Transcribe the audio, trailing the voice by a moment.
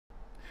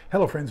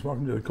Hello friends,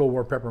 welcome to the Cold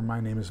War Prepper. My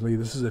name is Lee.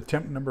 This is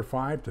attempt number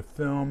 5 to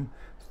film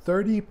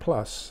 30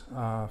 plus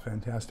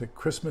fantastic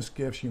Christmas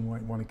gifts you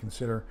might want to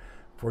consider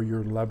for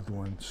your loved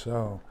one.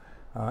 So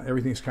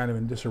everything's kind of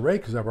in disarray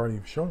because I've already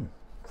shown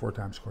 4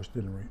 times, of course,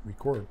 didn't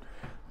record.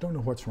 Don't know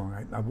what's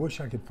wrong. I wish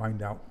I could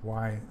find out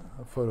why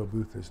a photo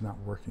booth is not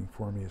working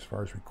for me as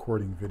far as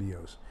recording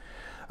videos.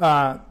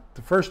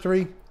 The first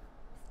 3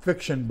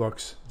 fiction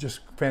books,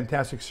 just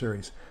fantastic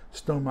series.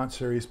 Stonemont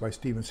series by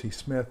Stephen C.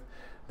 Smith,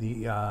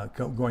 the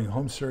Going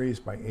Home series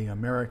by A.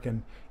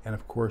 American, and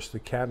of course the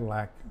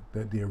Cadillac,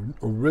 the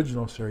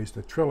original series,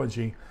 the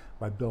trilogy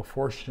by Bill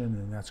Forstchen,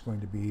 and that's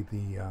going to be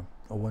the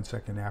A 1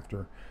 Second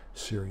After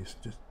series.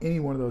 Just any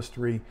one of those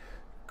 3,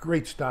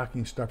 great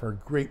stocking stuffer,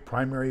 great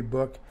primary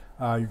book.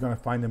 You're going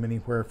to find them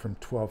anywhere from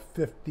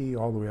 $12.50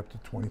 all the way up to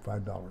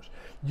 $25.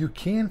 You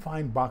can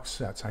find box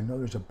sets. I know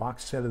there's a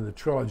box set of the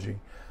trilogy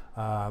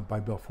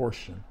by Bill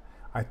Forstchen.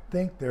 I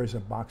think there's a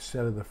box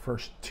set of the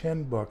first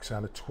 10 books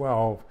out of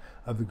 12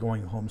 of the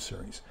Going Home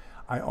series.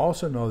 I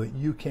also know that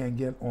you can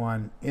get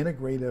on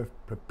Integrative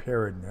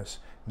Preparedness,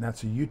 and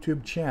that's a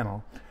YouTube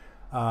channel.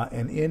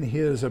 And in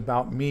his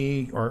About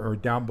Me, or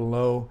down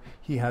below,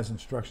 he has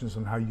instructions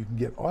on how you can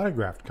get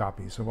autographed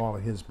copies of all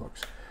of his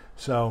books.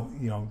 So,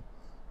 you know,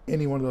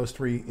 any one of those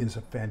 3 is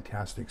a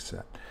fantastic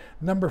set.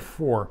 Number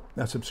 4,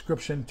 a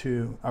subscription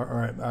to,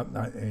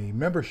 a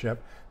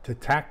membership to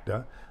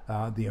TACDA,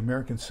 the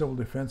American Civil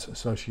Defense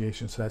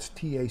Association. So that's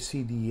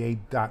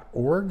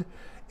tacda.org.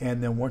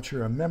 And then once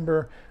you're a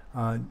member,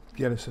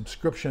 get a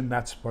subscription.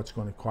 That's what's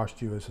going to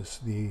cost you, is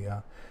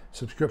the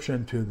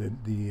subscription to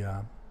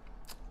the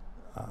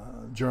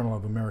Journal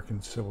of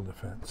American Civil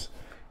Defense.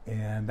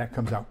 And that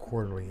comes out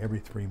quarterly, every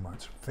 3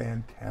 months.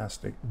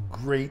 Fantastic,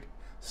 great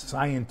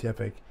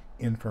scientific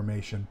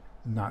information,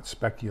 not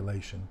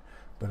speculation,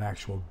 but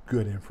actual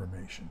good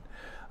information.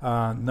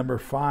 Number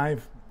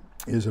 5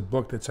 is a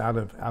book that's out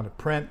of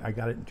print. I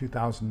got it in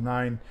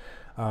 2009.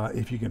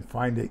 If you can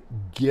find it,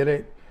 get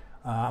it.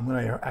 I'm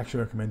going to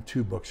actually recommend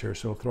 2 books here,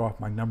 so I'll throw off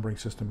my numbering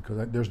system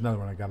because there's another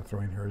one I got to throw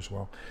in here as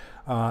well.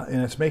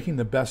 And it's Making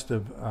the Best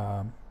of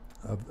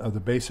the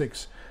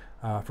Basics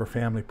for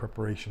Family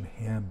Preparation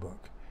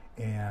Handbook.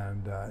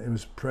 And it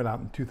was put out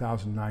in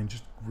 2009.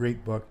 Just a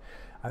great book.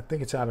 I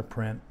think it's out of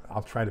print.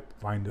 I'll try to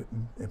find it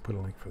and put a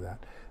link for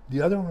that.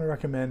 The other one I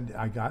recommend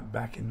I got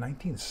back in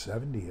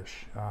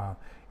 1970-ish,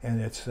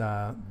 and it's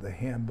the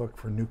Handbook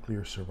for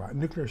Nuclear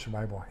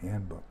Survival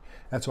Handbook.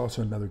 That's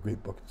also another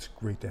great book. It's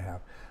great to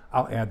have.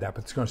 I'll add that,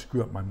 but it's going to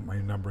screw up my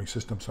numbering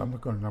system, so I'm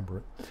not going to number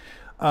it.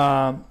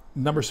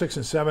 Number 6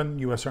 and 7,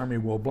 U.S. Army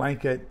wool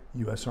blanket,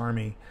 U.S.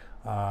 Army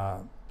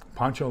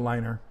poncho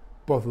liner.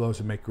 Both of those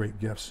would make great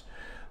gifts.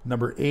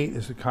 Number 8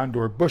 is the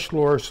Condor Bush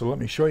Lore. So let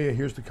me show you.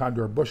 Here's the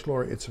Condor Bush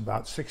Lore. It's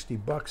about 60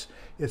 bucks.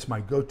 It's my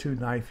go-to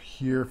knife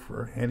here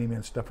for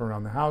handyman stuff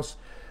around the house.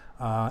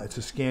 It's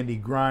a Scandi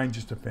grind,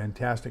 just a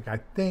fantastic. I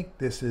think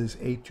this is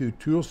A2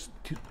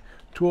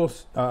 tool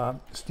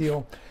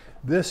steel.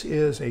 This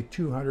is a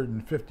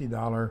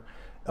 $250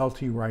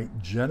 LT Wright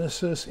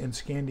Genesis in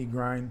Scandi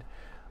grind.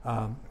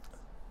 I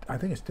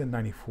think it's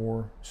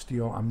 1094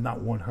 steel. I'm not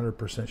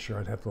 100% sure.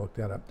 I'd have to look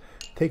that up.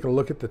 Take a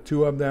look at the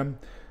 2 of them.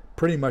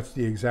 Pretty much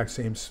the exact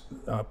same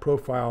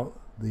profile.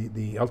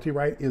 The LT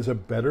Wright is a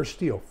better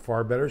steel,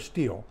 far better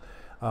steel.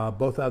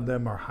 Both of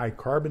them are high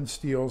carbon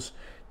steels.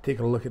 Take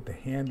a look at the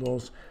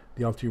handles.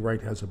 The LT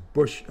Wright has a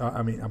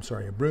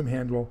a broom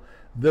handle.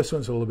 This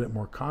one's a little bit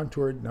more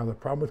contoured. Now the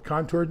problem with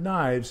contoured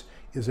knives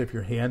is if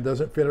your hand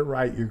doesn't fit it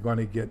right, you're going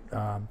to get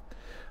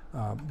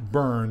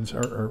burns,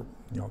 or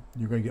you know,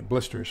 you're going to get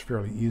blisters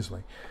fairly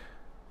easily.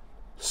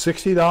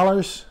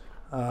 $60.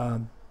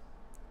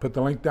 Put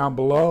the link down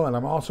below, and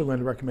I'm also going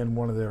to recommend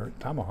one of their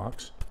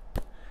tomahawks,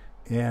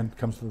 and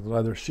comes with a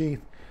leather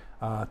sheath.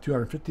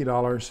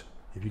 $250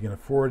 if you can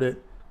afford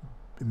it.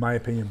 In my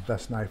opinion,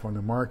 best knife on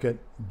the market.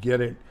 Get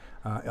it.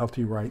 LT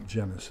Wright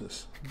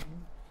Genesis.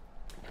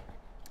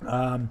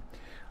 I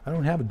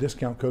don't have a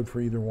discount code for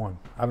either one.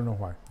 I don't know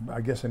why.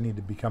 I guess I need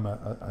to become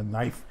a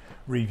knife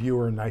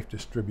reviewer, knife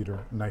distributor,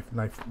 knife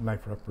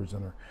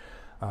representer,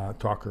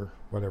 talker,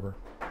 whatever.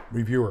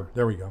 Reviewer.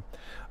 There we go.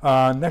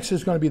 Next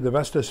is going to be the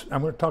Vesta.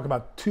 I'm going to talk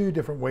about 2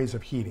 different ways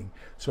of heating.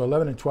 So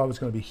 11 and 12 is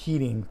going to be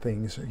heating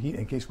things,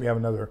 in case we have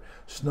another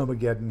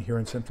snowmageddon here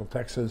in Central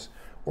Texas,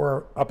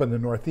 or up in the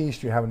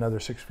Northeast, you have another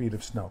 6 feet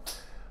of snow.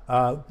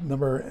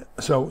 Number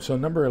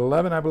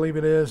 11, I believe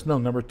it is. No,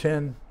 number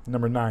 10,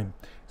 number 9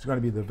 is going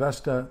to be the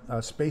Vesta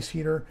space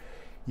heater.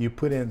 You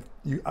put in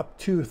up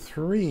to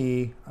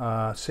 3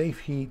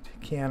 safe heat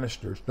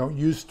canisters. Don't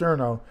use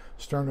sterno.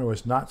 Sterno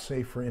is not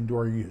safe for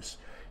indoor use.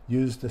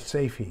 Use the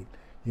safe heat.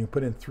 You can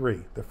put in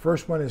 3. The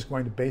first one is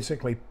going to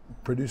basically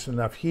produce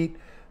enough heat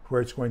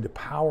where it's going to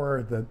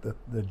power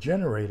the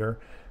generator.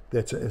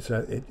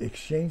 It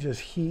exchanges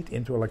heat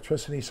into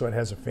electricity, so it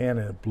has a fan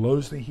and it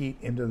blows the heat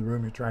into the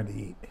room you're trying to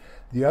heat.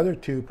 The other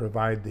 2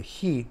 provide the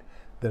heat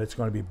that it's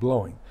going to be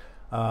blowing.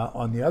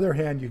 On the other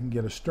hand, you can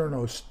get a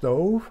sterno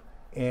stove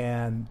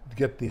and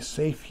get the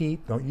safe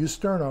heat. Don't use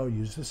sterno,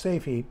 use the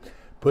safe heat.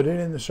 Put it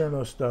in the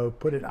Cerno stove.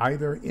 Put it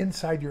either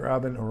inside your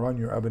oven or on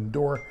your oven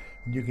door.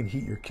 And you can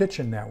heat your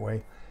kitchen that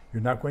way.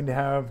 You're not going to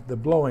have the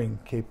blowing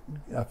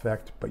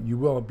effect, but you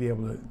will be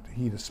able to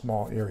heat a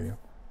small area.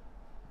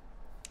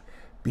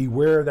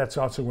 Beware, that's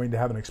also going to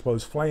have an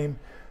exposed flame,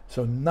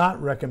 so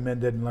not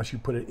recommended unless you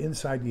put it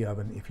inside the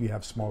oven if you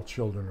have small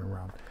children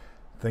around.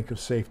 Think of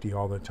safety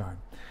all the time.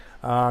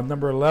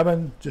 Number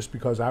 11, just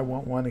because I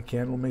want one, a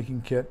candle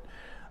making kit.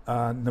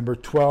 Number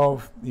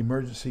 12,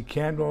 emergency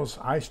candles.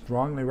 I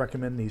strongly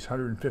recommend these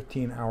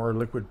 115-hour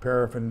liquid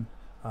paraffin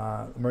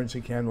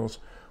emergency candles.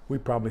 We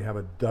probably have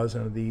a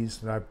dozen of these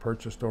that I've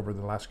purchased over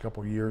the last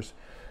couple of years.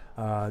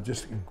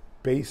 Just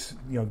base,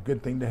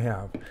 good thing to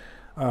have.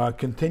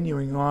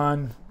 Continuing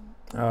on,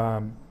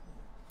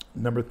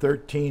 number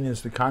 13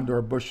 is the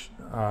Condor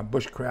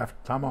Bushcraft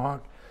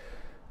Tomahawk.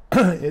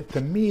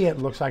 To me, it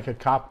looks like a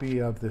copy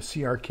of the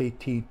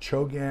CRKT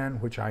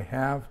Chogan, which I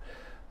have.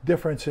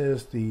 Difference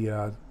is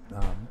the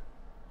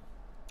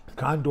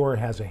Condor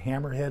has a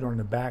hammerhead on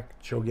the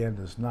back, Chogan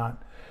does not.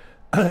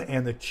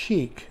 And the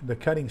cheek, the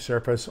cutting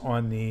surface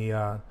on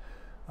the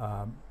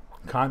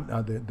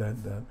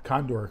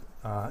Condor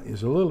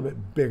is a little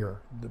bit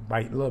bigger, by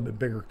a little bit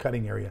bigger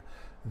cutting area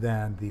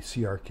than the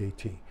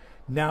CRKT.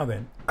 Now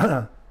then,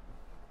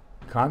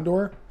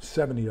 Condor,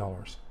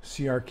 $70.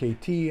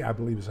 CRKT, I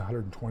believe, is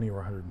 $120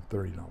 or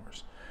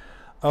 $130.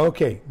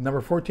 Okay,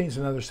 number 14 is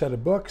another set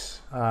of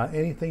books.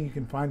 Anything you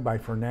can find by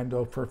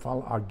Fernando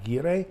Ferfal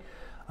Aguirre.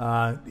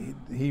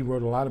 He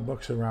wrote a lot of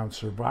books around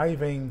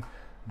surviving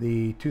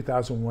the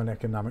 2001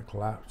 economic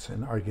collapse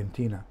in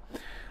Argentina.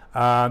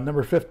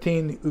 Number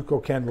 15, the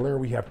Uco Candelier.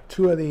 We have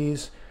two of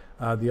these.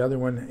 The other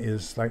one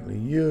is slightly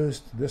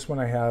used. This one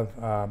I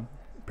have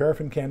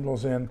paraffin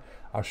candles in.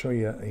 I'll show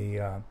you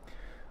a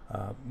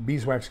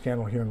beeswax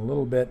candle here in a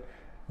little bit.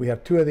 We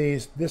have two of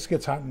these. This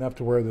gets hot enough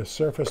to where the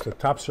surface, the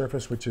top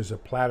surface, which is a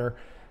platter,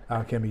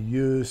 can be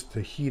used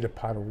to heat a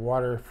pot of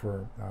water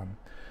for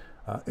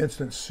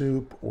instant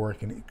soup, or it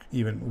can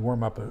even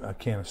warm up a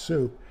can of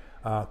soup,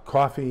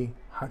 coffee,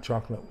 hot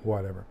chocolate,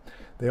 whatever.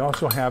 They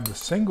also have the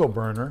single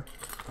burner.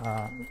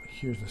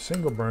 Here's the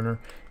single burner.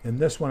 And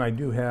this one I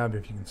do have,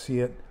 if you can see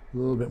it, a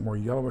little bit more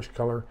yellowish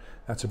color.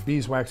 That's a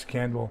beeswax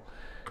candle.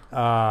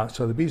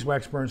 So the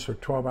beeswax burns for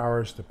 12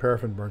 hours. The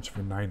paraffin burns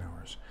for 9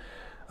 hours.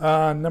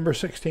 Number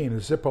 16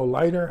 is Zippo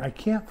lighter. I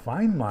can't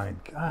find mine.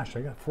 Gosh,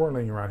 I got 4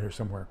 laying around here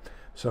somewhere.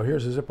 So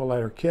here's a Zippo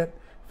lighter kit.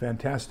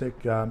 Fantastic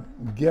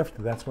gift.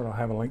 That's what I'll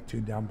have a link to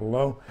down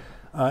below.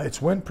 It's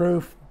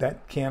windproof.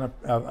 That can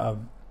of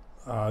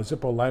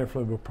Zippo lighter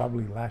fluid will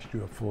probably last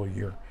you a full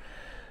year.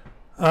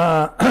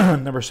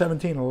 Number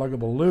 17, a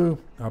luggable loo,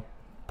 a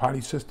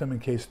potty system in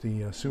case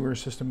the sewer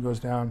system goes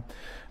down.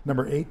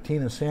 Number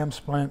 18, a SAM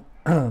splint.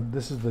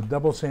 This is the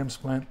double SAM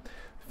splint.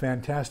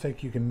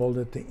 Fantastic. You can mold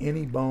it to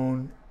any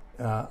bone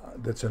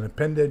that's an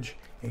appendage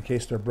in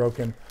case they're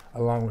broken,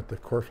 along with the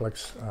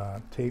Corflex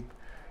tape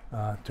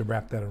to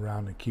wrap that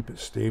around and keep it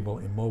stable,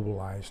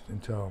 immobilized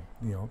until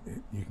you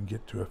can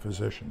get to a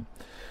physician.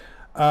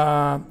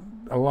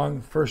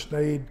 Along first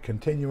aid,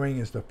 continuing,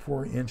 is the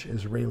 4-inch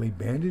Israeli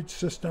bandage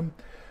system.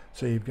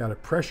 So you've got a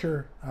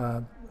pressure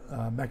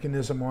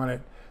mechanism on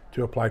it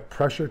to apply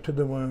pressure to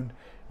the wound.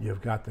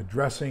 You've got the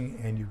dressing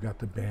and you've got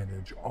the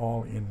bandage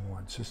all in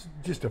one. It's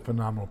just a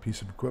phenomenal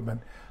piece of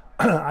equipment.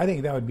 I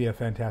think that would be a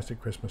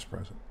fantastic Christmas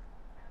present.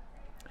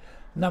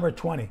 Number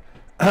 20,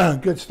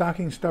 good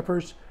stocking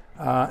stuffers.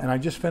 And I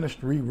just finished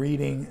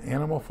rereading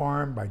Animal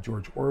Farm by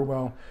George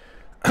Orwell.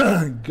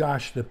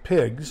 Gosh, the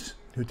pigs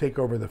who take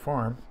over the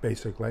farm,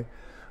 basically,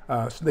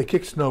 so they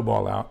kick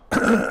Snowball out.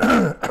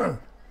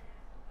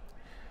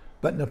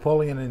 But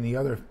Napoleon and the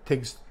other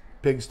pigs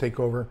take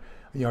over.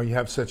 You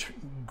have such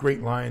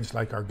great lines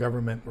like our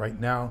government right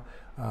now.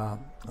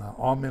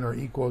 All men are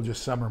equal,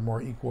 just some are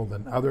more equal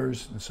than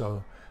others. And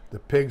so the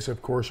pigs,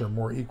 of course, are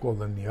more equal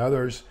than the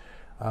others.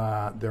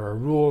 There are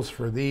rules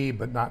for thee,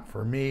 but not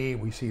for me.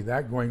 We see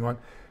that going on.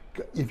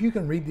 If you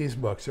can read these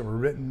books that were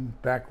written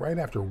back right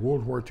after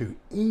World War II,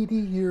 80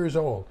 years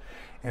old,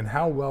 and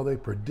how well they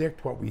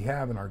predict what we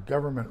have in our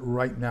government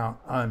right now,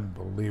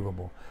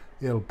 unbelievable.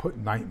 It'll put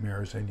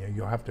nightmares in you.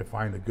 You'll have to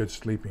find a good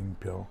sleeping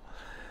pill.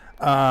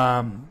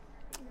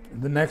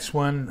 The next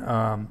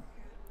one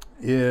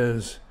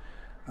is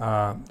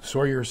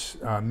Sawyer's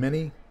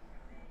Mini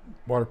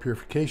water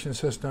purification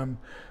system.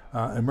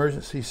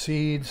 Emergency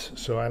seeds,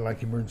 so I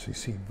like emergency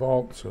seed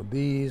vault. So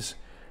these,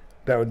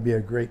 that would be a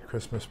great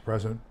Christmas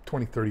present,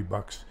 20-30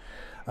 bucks.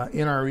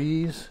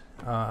 NREs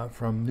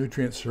from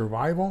Nutrient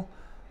Survival.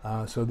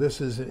 So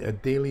this is a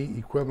daily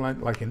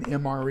equivalent like an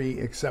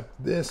MRE,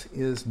 except this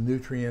is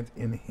nutrient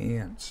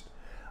enhanced.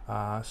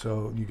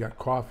 So you got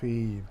coffee,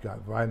 you've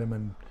got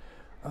vitamin,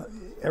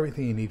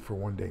 everything you need for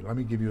one day. Let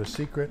me give you a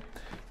secret.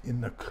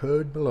 In the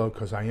code below,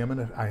 because I am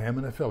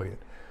an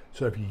affiliate.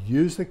 So if you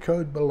use the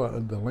code below,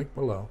 the link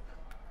below,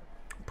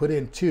 put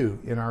in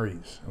 2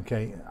 NREs,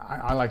 okay?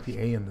 I like the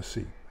A and the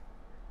C.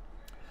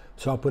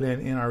 So I'll put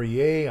in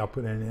NREA, I'll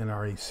put in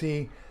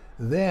NREC.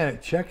 Then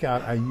at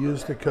checkout, I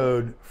use the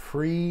code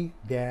FREE-NRE.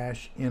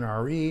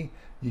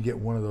 You get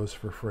one of those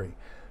for free.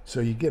 So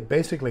you get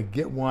basically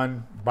get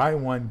one, buy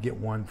one, get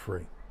one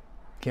free.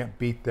 Can't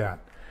beat that.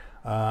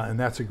 And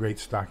that's a great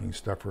stocking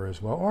stuffer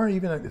as well. Or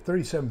even at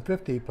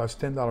 $37.50 plus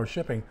 $10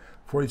 shipping,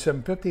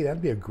 $47.50.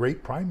 That'd be a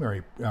great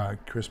primary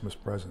Christmas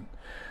present.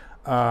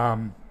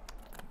 Let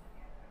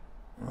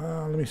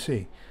me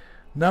see.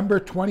 Number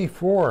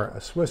 24,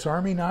 a Swiss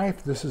Army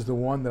knife. This is the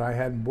one that I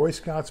had in Boy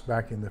Scouts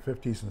back in the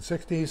 50s and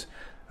 60s.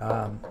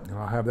 And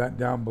I'll have that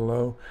down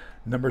below.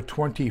 Number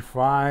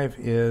 25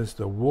 is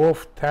the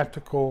Wolf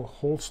Tactical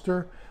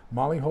Holster,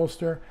 Molly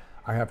holster.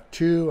 I have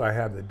two. I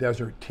have the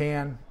Desert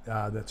Tan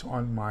that's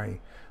on my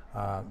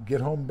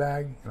get home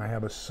bag, and I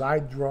have a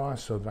side draw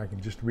so that I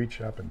can just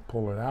reach up and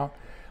pull it out.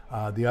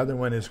 The other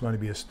one is going to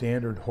be a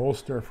standard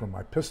holster for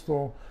my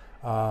pistol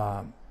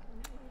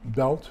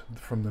belt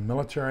from the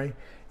military,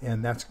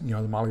 and that's, you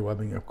know, the Molly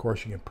webbing, of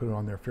course, you can put it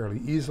on there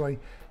fairly easily,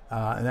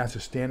 and that's a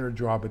standard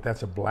draw, but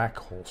that's a black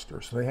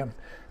holster. So they have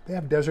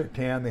Desert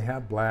Tan, they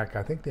have black,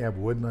 I think they have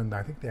Woodland,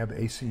 I think they have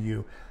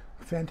ACU.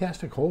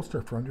 Fantastic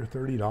holster for under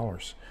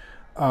 $30.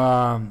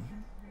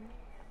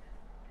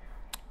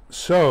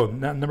 So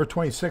number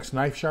 26,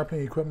 knife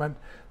sharpening equipment,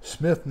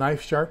 Smith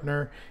knife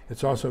sharpener.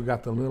 It's also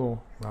got the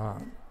little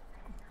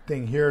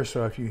thing here,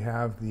 so if you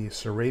have the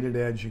serrated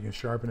edge, you can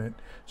sharpen it,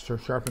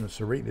 sharpen a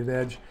serrated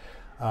edge.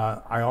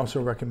 I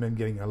also recommend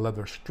getting a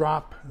leather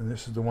strop, and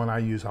this is the one I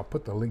use. I'll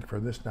put the link for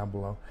this down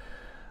below.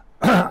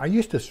 I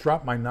used to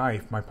strap my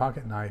knife, my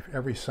pocket knife,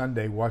 every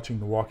Sunday watching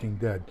The Walking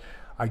Dead.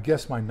 I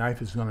guess my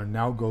knife is going to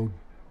now go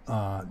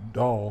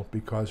dull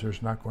because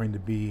there's not going to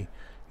be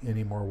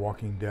any more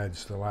Walking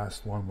Deads. The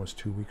last one was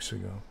 2 weeks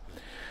ago.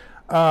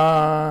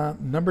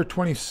 Number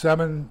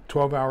 27,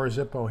 12-hour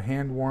Zippo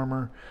hand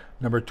warmer.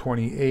 Number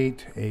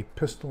 28, a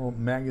pistol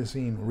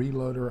magazine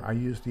reloader. I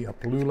use the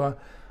Apalula.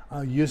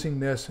 Using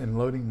this and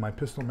loading my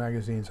pistol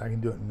magazines, I can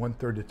do it in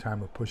 1/3 the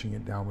time of pushing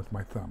it down with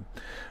my thumb.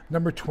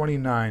 Number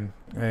 29,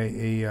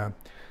 a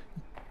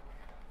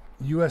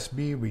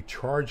USB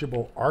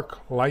rechargeable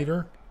arc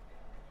lighter.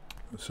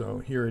 So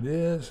here it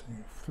is.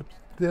 You flip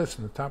this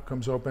and the top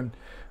comes open.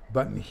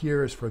 Button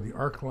here is for the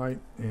arc light,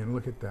 and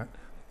look at that,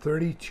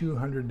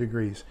 3,200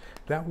 degrees.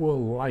 That will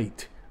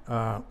light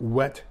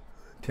wet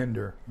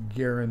tinder,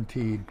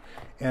 guaranteed,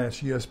 and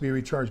it's USB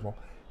rechargeable.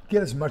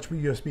 Get as much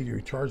USB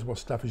rechargeable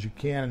stuff as you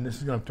can, and this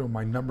is going to throw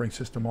my numbering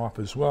system off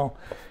as well,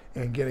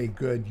 and get a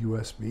good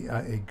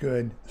a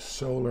good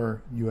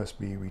solar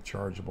USB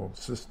rechargeable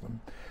system.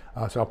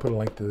 So I'll put a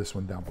link to this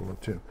one down below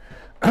too.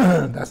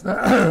 That's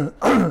not.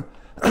 I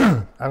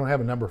don't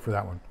have a number for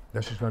that one.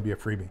 That's just going to be a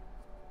freebie.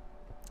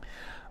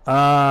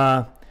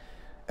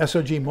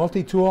 SOG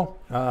multi-tool,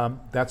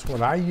 that's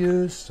what I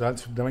use. So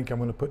that's the link I'm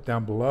going to put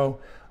down below.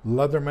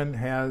 Leatherman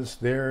has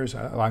theirs.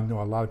 I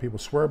know a lot of people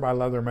swear by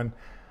Leatherman.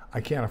 I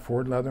can't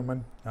afford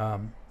Leatherman,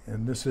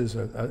 and this is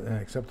an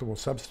acceptable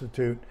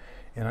substitute,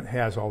 and it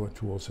has all the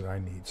tools that I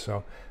need.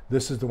 So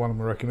this is the one I'm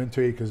going to recommend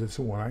to you because it's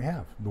the one I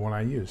have, the one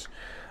I use.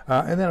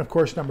 And then, of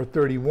course, number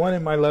 31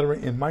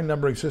 in my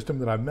numbering system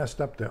that I've messed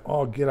up to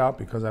all get out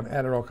because I've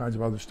added all kinds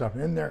of other stuff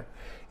in there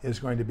is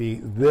going to be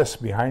this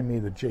behind me,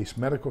 the JASE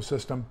Medical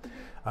system.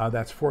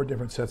 That's 4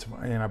 different sets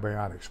of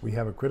antibiotics. We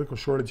have a critical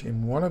shortage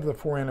in one of the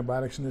 4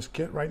 antibiotics in this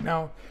kit right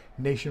now,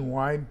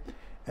 nationwide.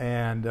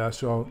 And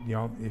so, you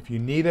know, if you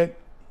need it,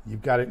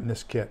 you've got it in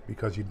this kit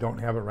because you don't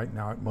have it right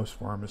now at most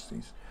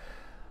pharmacies.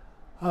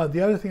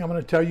 The other thing I'm going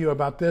to tell you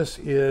about this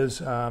is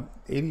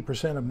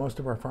 80% of most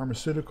of our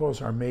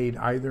pharmaceuticals are made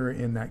either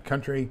in that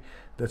country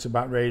that's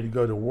about ready to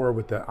go to war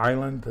with the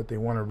island that they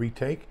want to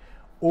retake,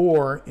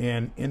 or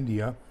in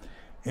India.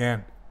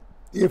 And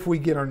if we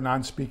get our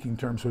non-speaking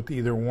terms with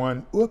either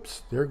one,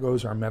 oops, there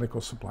goes our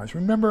medical supplies.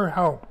 Remember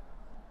how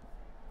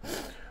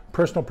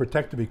personal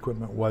protective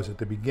equipment was at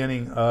the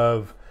beginning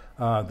of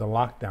the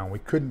lockdown. We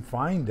couldn't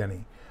find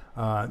any,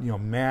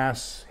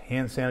 masks,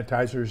 hand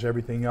sanitizers,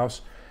 everything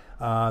else.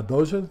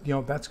 Those are,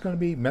 that's going to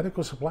be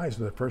medical supplies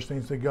are the first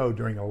things to go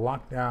during a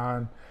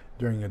lockdown,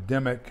 during a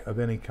demic of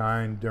any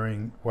kind,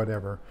 during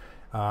whatever,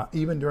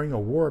 even during a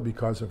war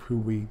because of who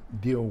we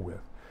deal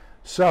with.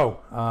 So,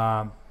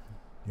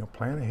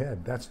 plan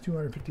ahead. That's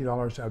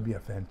 $250. That would be a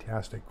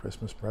fantastic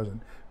Christmas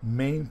present,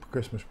 main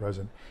Christmas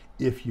present,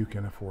 if you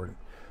can afford it.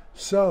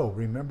 So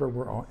remember,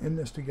 we're all in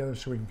this together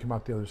so we can come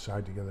out the other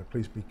side together.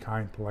 Please be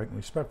kind, polite, and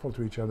respectful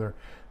to each other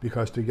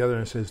because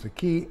togetherness is the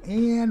key.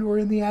 And we're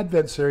in the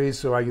Advent series,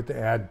 so I get to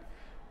add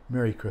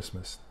Merry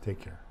Christmas.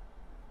 Take care.